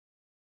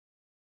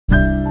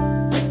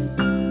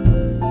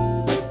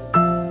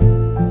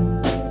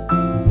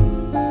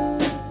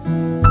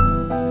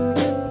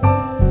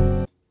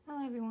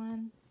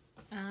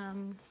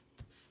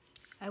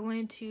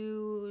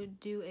to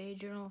do a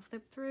journal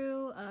flip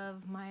through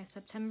of my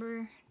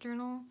September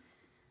journal.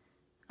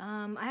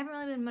 I haven't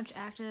really been much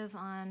active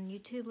on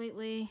YouTube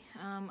lately.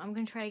 I'm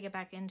gonna try to get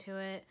back into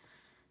it.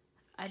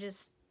 I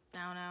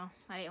don't know.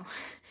 I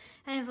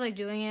didn't feel like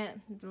doing it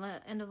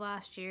end of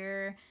last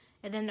year,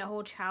 and then the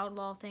whole child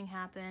law thing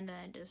happened,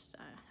 and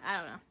I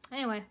don't know.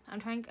 Anyway, I'm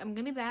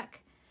gonna be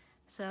back.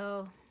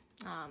 So,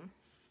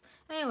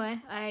 anyway,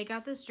 I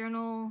got this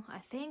journal, I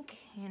think,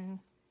 in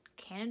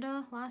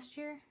Canada last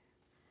year.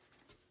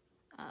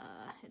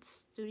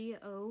 It's Studio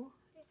O.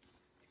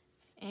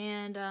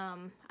 And,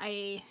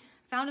 I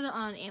found it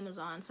on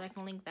Amazon, so I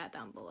can link that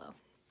down below.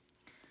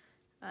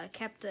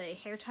 Kept a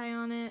hair tie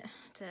on it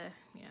to,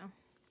 you know,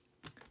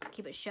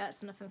 keep it shut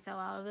so nothing fell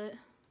out of it.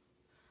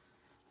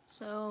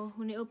 So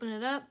when you open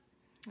it up,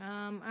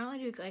 I don't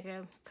really do like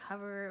a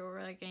cover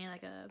or like any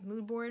like a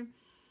mood board.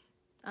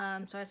 So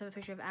I just have a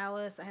picture of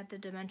Alice. I had the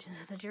dimensions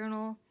of the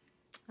journal.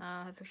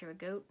 I have a picture of a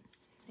goat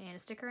and a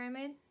sticker I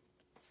made.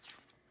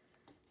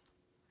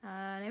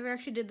 I never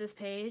actually did this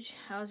page.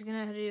 I was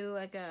gonna do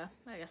like a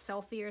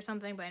selfie or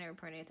something, but I never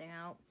printed anything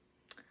out.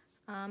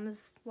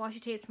 This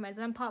washi tape's from my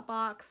Zen Pop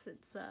box.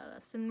 It's a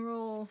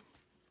Cinnamoroll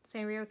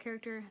Sanrio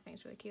character. I think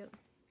it's really cute.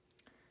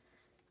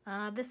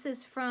 This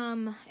is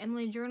from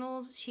Emily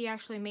Journals. She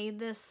actually made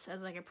this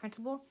as like a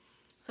printable,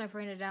 so I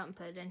printed it out and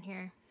put it in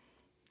here.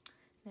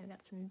 Then we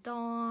got some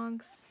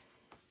dogs.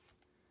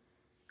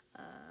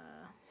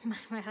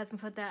 My husband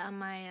put that on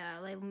my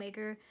label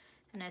maker,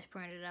 and I just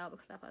printed it out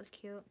because I thought it was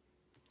cute.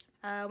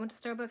 I went to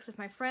Starbucks with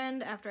my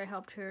friend after I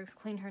helped her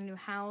clean her new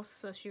house,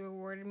 so she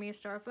rewarded me at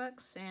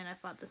Starbucks, and I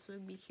thought this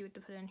would be cute to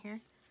put in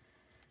here.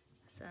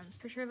 So,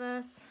 picture of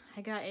us.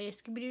 I got a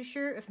Scooby-Doo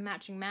shirt with a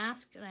matching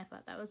mask, and I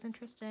thought that was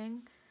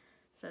interesting.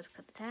 So, let's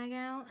cut the tag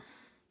out.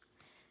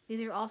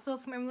 These are also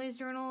from Emily's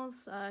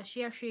journals.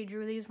 She actually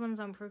drew these ones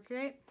on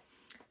Procreate.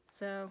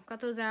 So, got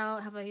those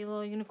out. Have a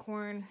little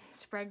unicorn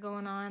spread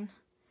going on.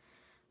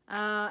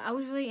 I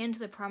was really into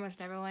the Promised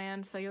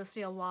Neverland, so you'll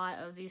see a lot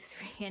of these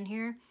three in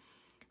here.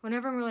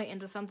 Whenever I'm really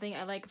into something,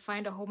 I like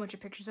find a whole bunch of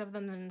pictures of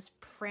them and just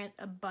print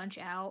a bunch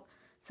out.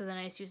 So then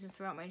I just use them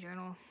throughout my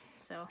journal.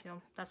 So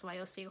that's why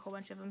you'll see a whole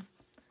bunch of them.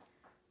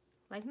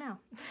 Like now.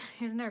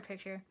 Here's another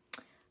picture.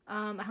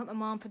 I helped my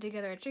mom put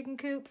together a chicken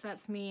coop, so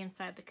that's me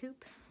inside the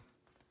coop.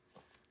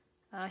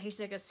 Here's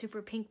like a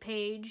super pink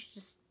page,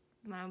 just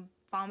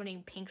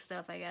vomiting pink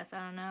stuff, I guess.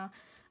 I don't know.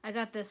 I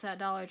got this at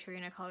Dollar Tree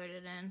and I colored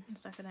it in and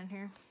stuck it in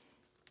here.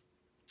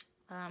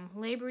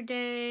 Labor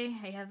Day,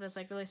 I have this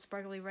like really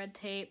sparkly red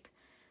tape.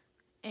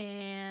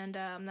 And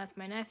that's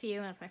my nephew,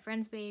 and that's my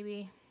friend's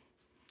baby.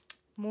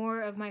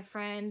 More of my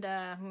friend,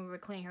 when we were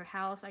cleaning her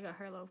house, I got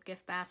her a little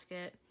gift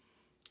basket.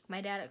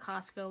 My dad at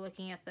Costco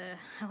looking at the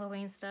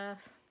Halloween stuff.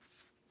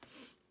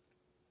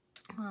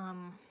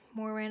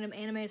 More random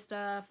anime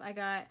stuff.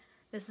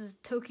 This is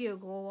Tokyo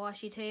Ghoul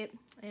washi tape,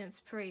 and it's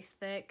pretty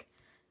thick.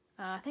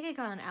 I think I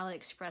got it on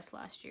AliExpress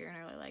last year, and I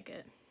really like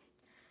it.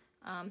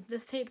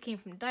 This tape came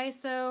from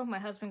Daiso. My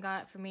husband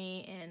got it for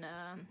me in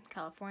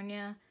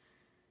California.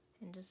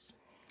 And just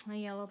a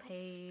yellow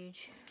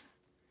page.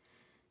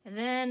 And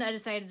then I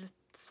decided to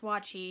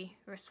swatch,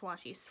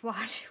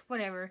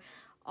 whatever,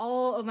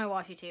 all of my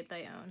washi tape that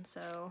I own,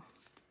 so,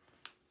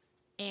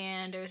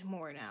 and there's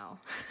more now.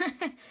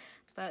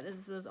 But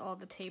this was all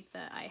the tape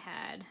that I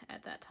had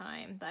at that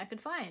time that I could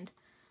find.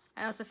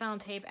 I also found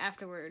tape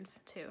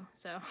afterwards, too,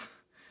 so.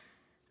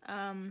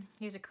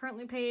 Here's a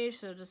currently page,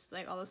 so just,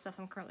 like, all the stuff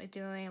I'm currently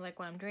doing, like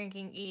what I'm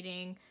drinking,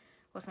 eating,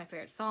 what's my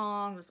favorite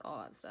song, just all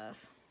that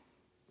stuff.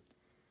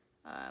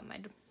 My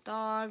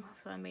dog,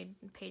 so I made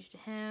a page to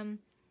him.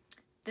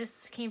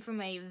 This came from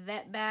a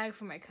vet bag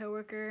from my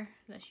coworker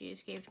that she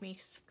just gave to me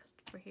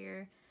for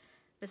here.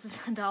 This is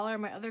 $1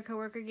 my other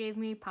coworker gave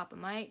me, Papa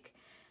Mike.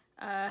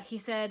 He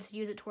said to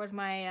use it towards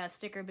my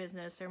sticker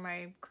business or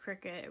my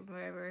Cricut or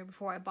whatever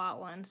before I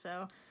bought one,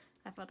 so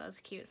I thought that was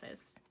cute, so I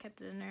just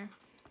kept it in there.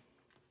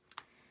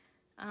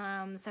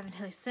 7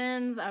 Deadly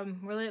Sins. I'm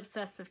really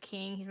obsessed with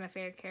King. He's my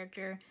favorite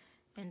character.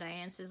 And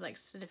Diane's his, like,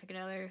 significant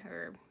other,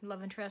 or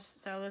love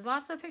interest. So there's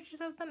lots of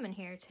pictures of them in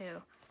here,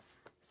 too.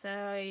 So,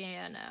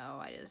 yeah, no,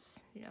 I just,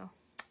 you know,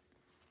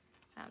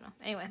 I don't know.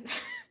 Anyway.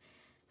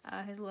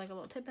 Here's, like, a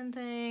little tipping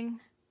thing.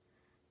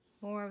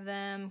 More of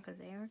them, because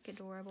they are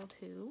adorable,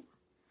 too.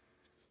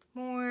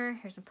 More.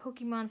 Here's some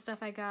Pokemon stuff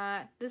I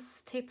got.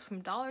 This tape's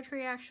from Dollar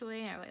Tree,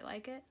 actually, and I really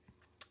like it.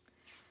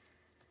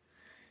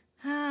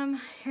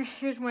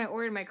 Here's when I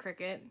ordered my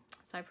Cricut.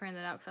 So I printed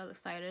it out because I was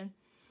excited.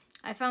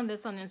 I found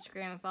this on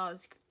Instagram and thought it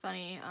was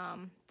funny.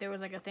 There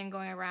was like a thing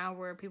going around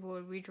where people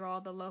would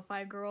redraw the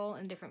Lo-Fi Girl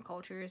in different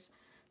cultures.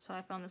 So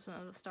I found this one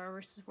of the Star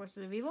vs.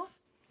 Forces of Evil.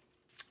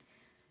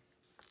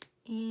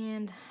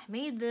 And I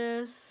made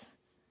this.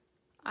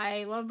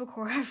 I love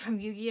Bakura from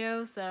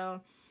Yu-Gi-Oh! So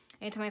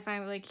anytime I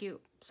find really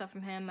cute stuff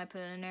from him, I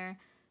put it in there.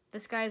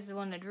 This guy's the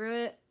one that drew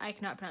it. I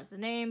cannot pronounce the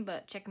name,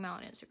 but check him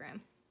out on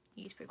Instagram.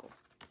 He's pretty cool.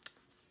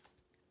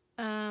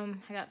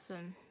 I got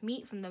some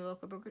meat from the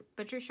local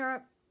butcher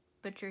shop.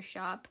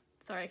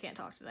 Sorry, I can't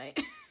talk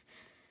tonight.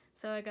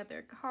 So I got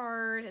their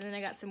card, and then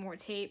I got some more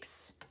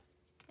tapes.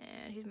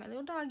 And here's my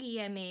little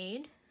doggy I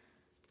made.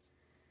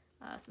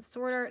 Some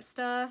sword art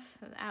stuff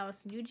with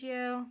Alice and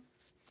Yu-Gi-Oh!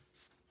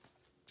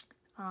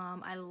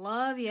 I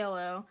love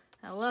yellow.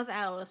 I love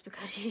Alice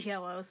because she's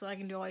yellow, so I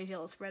can do all these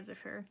yellow spreads of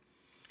her.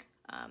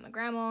 My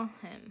grandma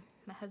and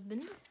my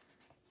husband.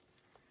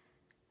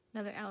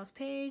 Another Alice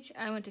page.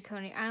 I went to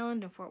Coney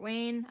Island in Fort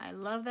Wayne. I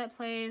love that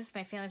place.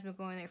 My family's been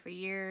going there for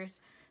years.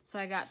 So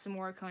I got some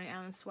more Coney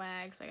Island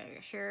swag. So I got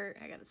a shirt,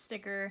 I got a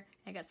sticker,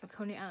 I got some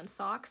Coney Island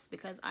socks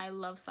because I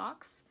love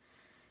socks.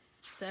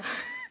 So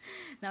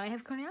now I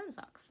have Coney Island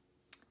socks.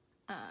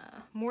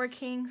 More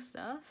King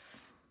stuff.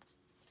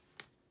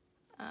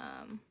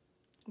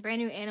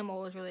 Brand New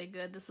Animal was really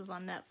good. This was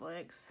on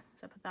Netflix,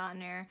 so I put that in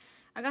there.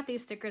 I got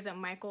these stickers at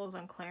Michael's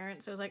on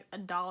clearance. It was like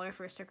 $1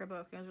 for a sticker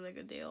book. It was a really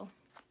good deal.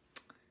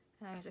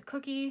 There's a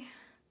cookie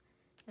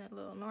and a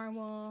little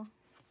narwhal.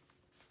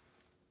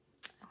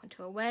 I went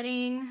to a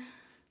wedding,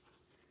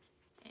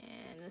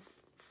 and this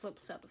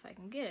slips up if I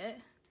can get it.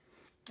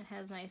 It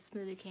has nice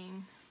Smoothie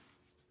King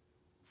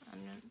on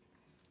it.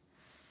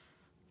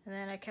 And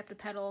then I kept a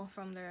petal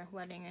from their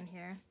wedding in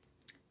here.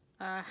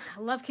 I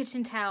love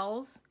kitchen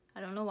towels.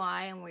 I don't know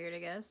why. I'm weird, I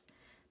guess.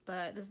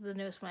 But this is the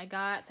newest one I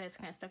got, so I just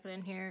kind of stuck it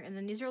in here. And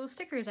then these are all the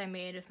stickers I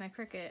made with my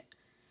Cricut.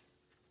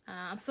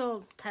 I'm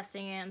still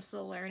testing it. I'm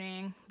still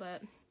learning.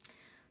 But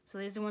so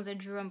these are the ones I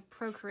drew on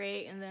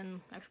Procreate and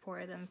then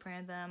exported them,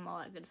 printed them, all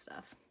that good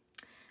stuff.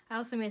 I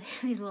also made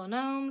these little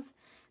gnomes.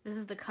 This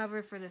is the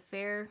cover for the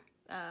fair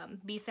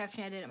B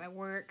section I did at my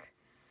work.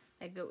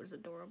 That goat was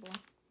adorable.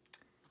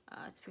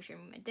 It's a picture of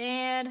my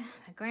dad,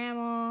 my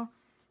grandma,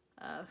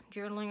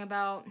 journaling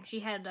about. She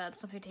had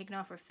something taken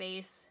off her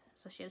face,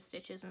 so she had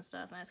stitches and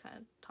stuff, and I just kind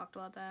of talked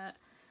about that.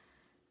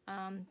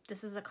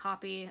 This is a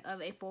copy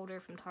of a folder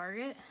from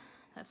Target.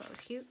 I thought it was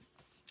cute.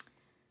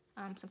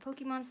 Some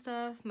Pokemon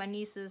stuff. My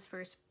niece's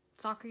first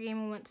soccer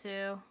game we went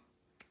to.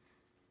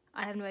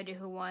 I have no idea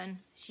who won.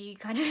 She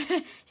kind of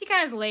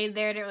laid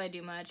there, didn't really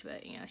do much,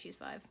 but you know, she's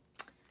 5.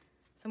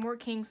 Some more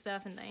King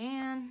stuff and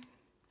Diane.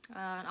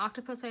 An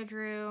octopus I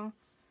drew.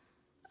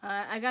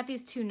 I got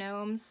these 2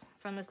 gnomes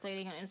from this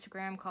lady on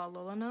Instagram called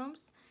Lola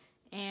Gnomes,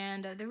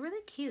 and they're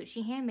really cute.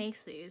 She hand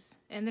makes these,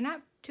 and they're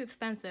not too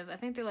expensive. I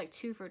think they're like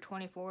 2 for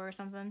 $24 or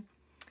something,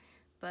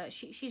 but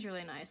she's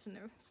really nice, and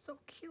they're so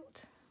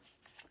cute.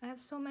 I have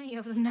so many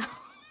of them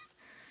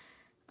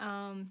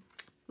now.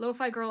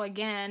 Lo-Fi Girl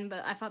again,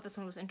 but I thought this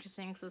one was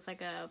interesting because it's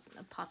like a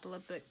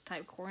apocalyptic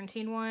type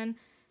quarantine one,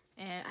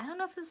 and I don't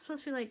know if this is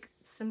supposed to be like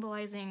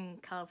symbolizing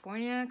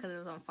California because it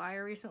was on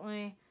fire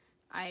recently.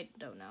 I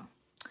don't know.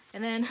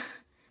 And then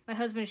my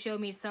husband showed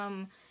me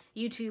some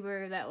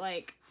YouTuber that,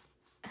 like,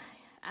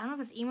 I don't know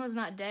if it's Emo's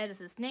Not Dead is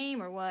his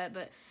name or what,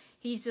 but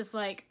he's just,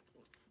 like,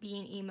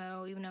 being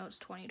emo even though it's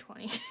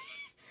 2020.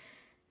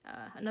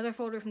 Another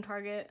folder from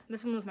Target.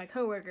 This one was my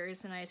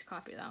coworkers, and I just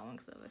copied that one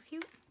because it was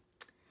cute.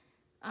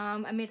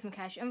 I made some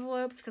cash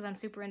envelopes because I'm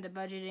super into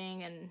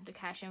budgeting and the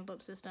cash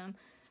envelope system.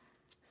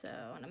 So,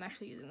 and I'm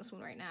actually using this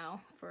one right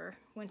now for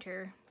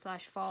winter /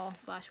 fall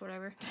 /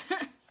 whatever.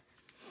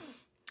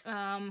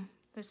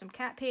 There's some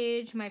cat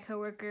page. My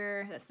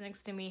coworker that's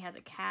next to me has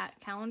a cat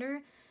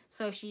calendar.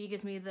 So she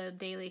gives me the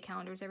daily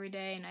calendars every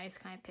day, and I just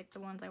kind of pick the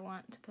ones I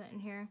want to put in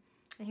here.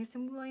 And here's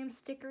some William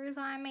stickers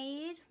I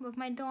made with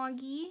my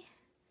doggy.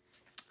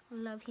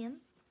 Love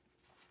him.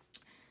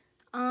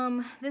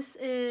 This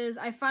is,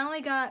 I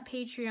finally got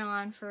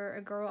Patreon for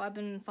a girl I've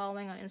been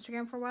following on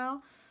Instagram for a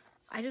while.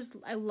 I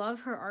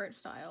love her art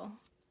style.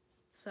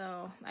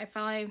 So I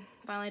finally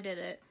did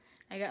it.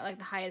 I got like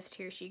the highest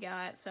tier she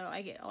got, so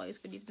I get all these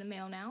goodies in the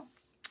mail now.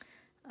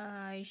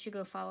 You should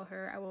go follow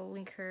her. I will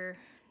link her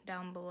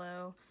down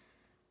below.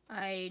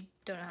 I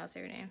don't know how to say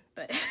her name,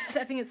 but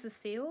I think it's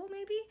Cecile,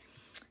 maybe?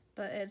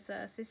 But it's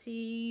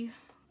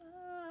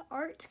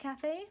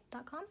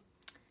sissyartcafe.com.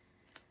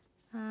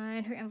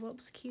 And her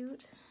envelope's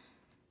cute.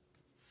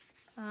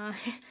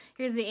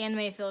 Here's the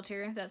anime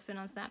filter that's been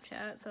on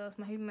Snapchat. So it's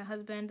my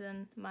husband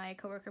and my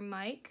coworker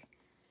Mike.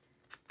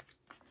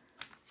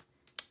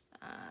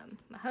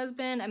 My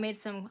husband, I made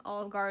some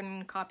Olive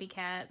Garden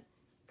copycat.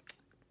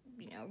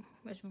 You know,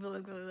 it's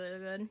really, really, really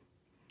good.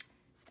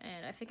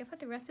 And I think I put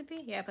the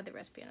recipe? Yeah, I put the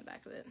recipe on the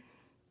back of it.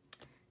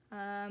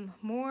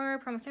 More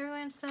Promised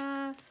Neverland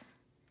stuff.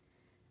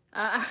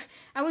 I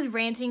was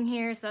ranting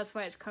here, so that's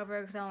why it's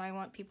covered, because I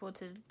want people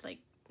to, like,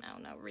 I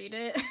don't know, read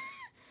it.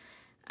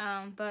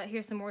 But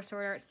here's some more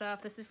sword art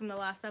stuff. This is from the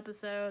last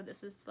episode.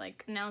 This is,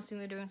 like, announcing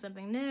they're doing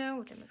something new,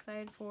 which I'm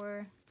excited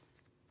for.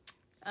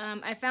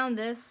 I found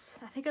this.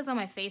 I think it's on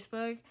my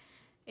Facebook.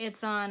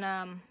 It's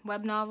on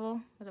Web Novel.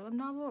 Was it Web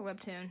Novel or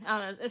Webtoon? I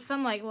don't know. It's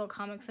some, like, little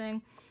comic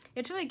thing.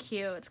 It's really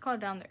cute. It's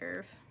called Down to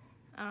Earth.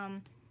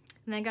 And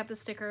then I got the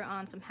sticker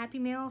on some Happy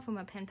Meal from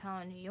a pen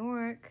pal in New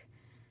York.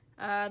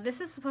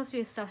 This is supposed to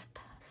be a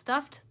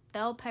stuffed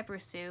bell pepper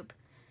soup.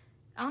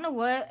 I don't know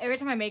what. Every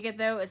time I make it,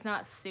 though, it's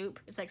not soup.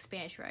 It's like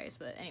Spanish rice.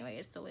 But anyway,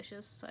 it's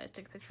delicious. So I just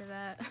took a picture of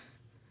that.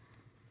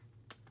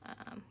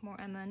 More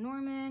Emma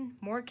Norman.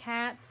 More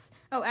cats.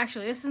 Oh,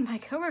 actually, this is my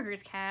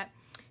coworker's cat.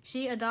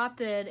 She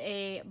adopted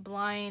a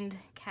blind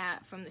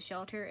cat from the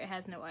shelter. It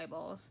has no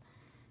eyeballs.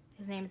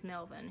 His name's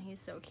Melvin. He's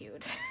so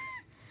cute.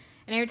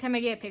 And every time I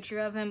get a picture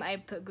of him, I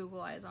put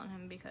Google eyes on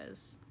him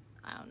because,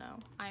 I don't know,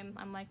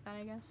 I'm like that,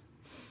 I guess.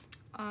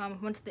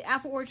 Went to the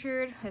apple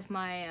orchard with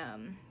my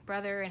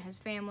brother and his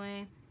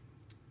family.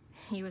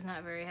 He was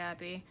not very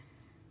happy.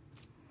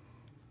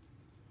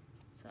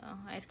 So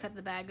I just cut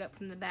the bag up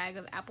from the bag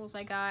of apples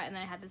I got, and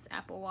then I had this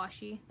apple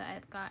washi that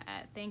I got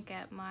at, I think,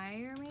 at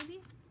Meijer,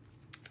 maybe?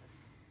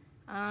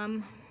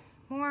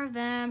 More of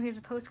them. Here's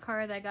a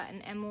postcard that I got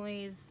in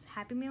Emily's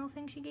Happy Meal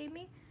thing she gave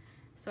me.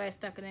 So I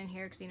stuck it in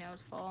here because, you know,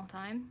 it's fall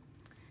time.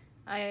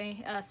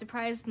 I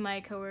surprised my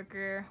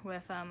coworker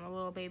with a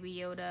little baby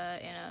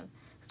Yoda in a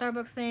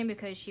Starbucks thing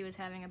because she was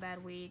having a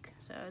bad week.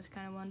 So I just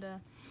kind of wanted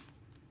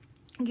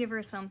to give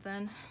her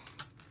something.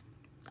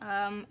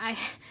 I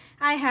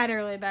had a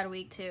really bad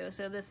week too,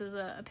 so this is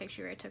a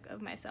picture I took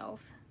of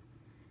myself.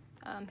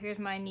 Here's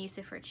my niece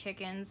with her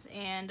chickens,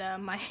 and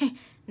my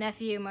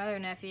nephew, my other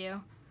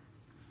nephew,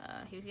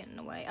 he was getting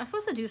away. I was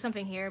supposed to do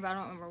something here, but I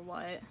don't remember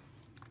what.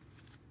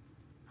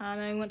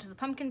 Then we went to the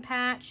pumpkin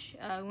patch.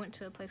 We went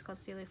to a place called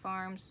Steely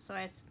Farms, so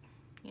I,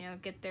 you know,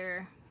 get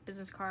their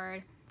business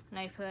card, and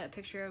I put a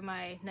picture of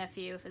my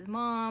nephew with his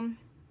mom,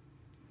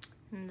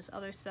 and this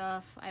other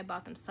stuff. I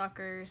bought them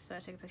suckers, so I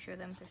took a picture of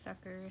them with their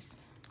suckers.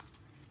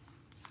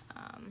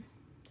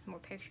 Some more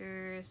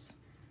pictures.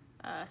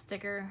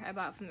 Sticker I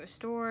bought from the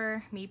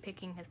store. Me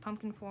picking his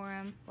pumpkin for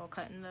him while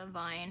cutting the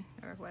vine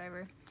or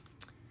whatever.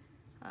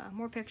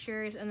 More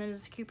pictures, and then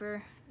this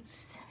Cooper.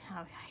 Oh,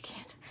 I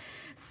can't.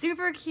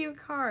 Super cute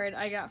card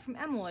I got from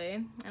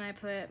Emily, and I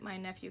put my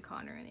nephew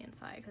Connor in the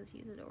inside because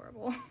he's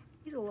adorable.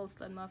 He's a little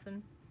stud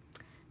muffin.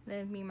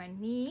 Then me and my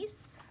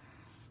niece.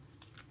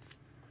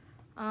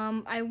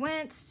 I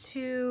went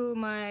to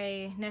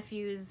my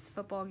nephew's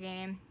football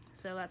game,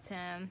 so that's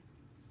him.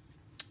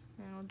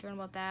 And I'll journal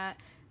about that.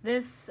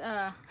 This,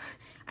 I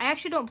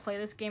actually don't play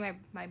this game.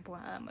 My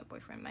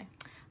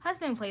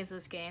husband plays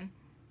this game,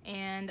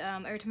 and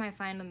every time I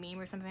find a meme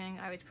or something,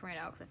 I always print it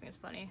out because I think it's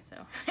funny. So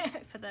I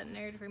put that in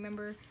there to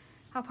remember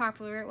how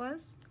popular it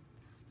was.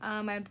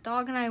 My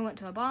dog and I went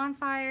to a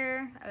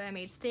bonfire. I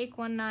made steak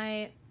one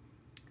night.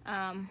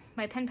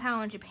 My pen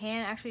pal in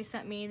Japan actually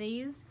sent me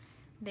these.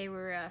 They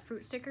were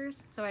fruit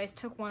stickers, so I just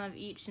took one of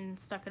each and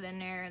stuck it in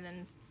there and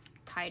then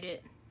tied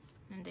it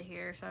into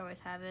here, so I always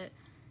have it.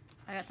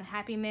 I got some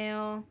Happy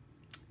Mail.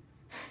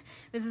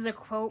 This is a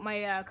quote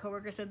my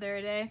coworker said the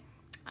other day.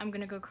 I'm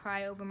gonna go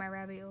cry over my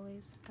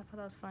raviolis. I thought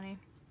that was funny.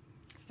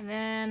 And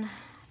then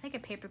I think I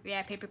paper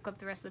clipped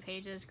the rest of the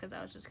pages because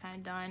I was just kind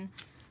of done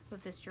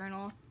with this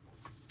journal.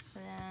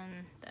 And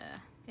then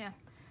yeah,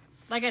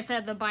 like I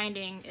said, the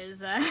binding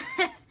is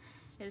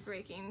is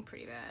breaking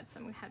pretty bad, so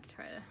I'm gonna have to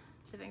try to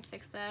see if I can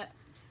fix that.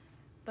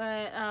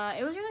 But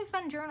it was a really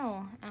fun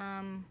journal.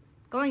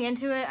 Going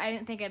into it, I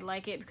didn't think I'd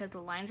like it because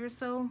the lines were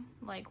so,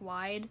 like,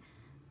 wide.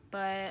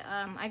 But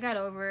I got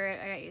over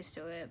it. I got used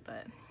to it.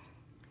 But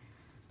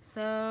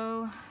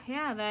so,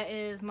 yeah, that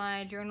is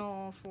my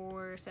journal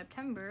for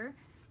September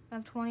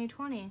of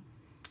 2020.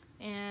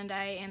 And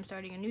I am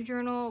starting a new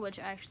journal, which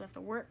I actually have to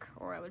work,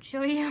 or I would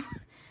show you.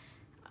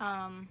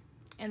 And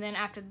then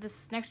after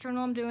this next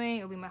journal I'm doing,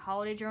 it'll be my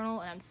holiday journal.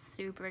 And I'm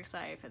super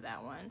excited for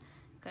that one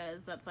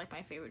because that's, like,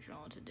 my favorite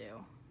journal to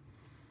do.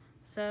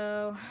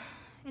 So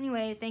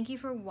anyway, thank you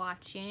for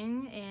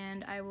watching,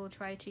 and I will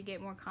try to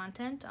get more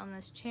content on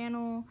this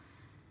channel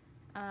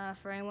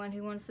for anyone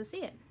who wants to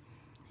see it.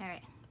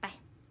 Alright.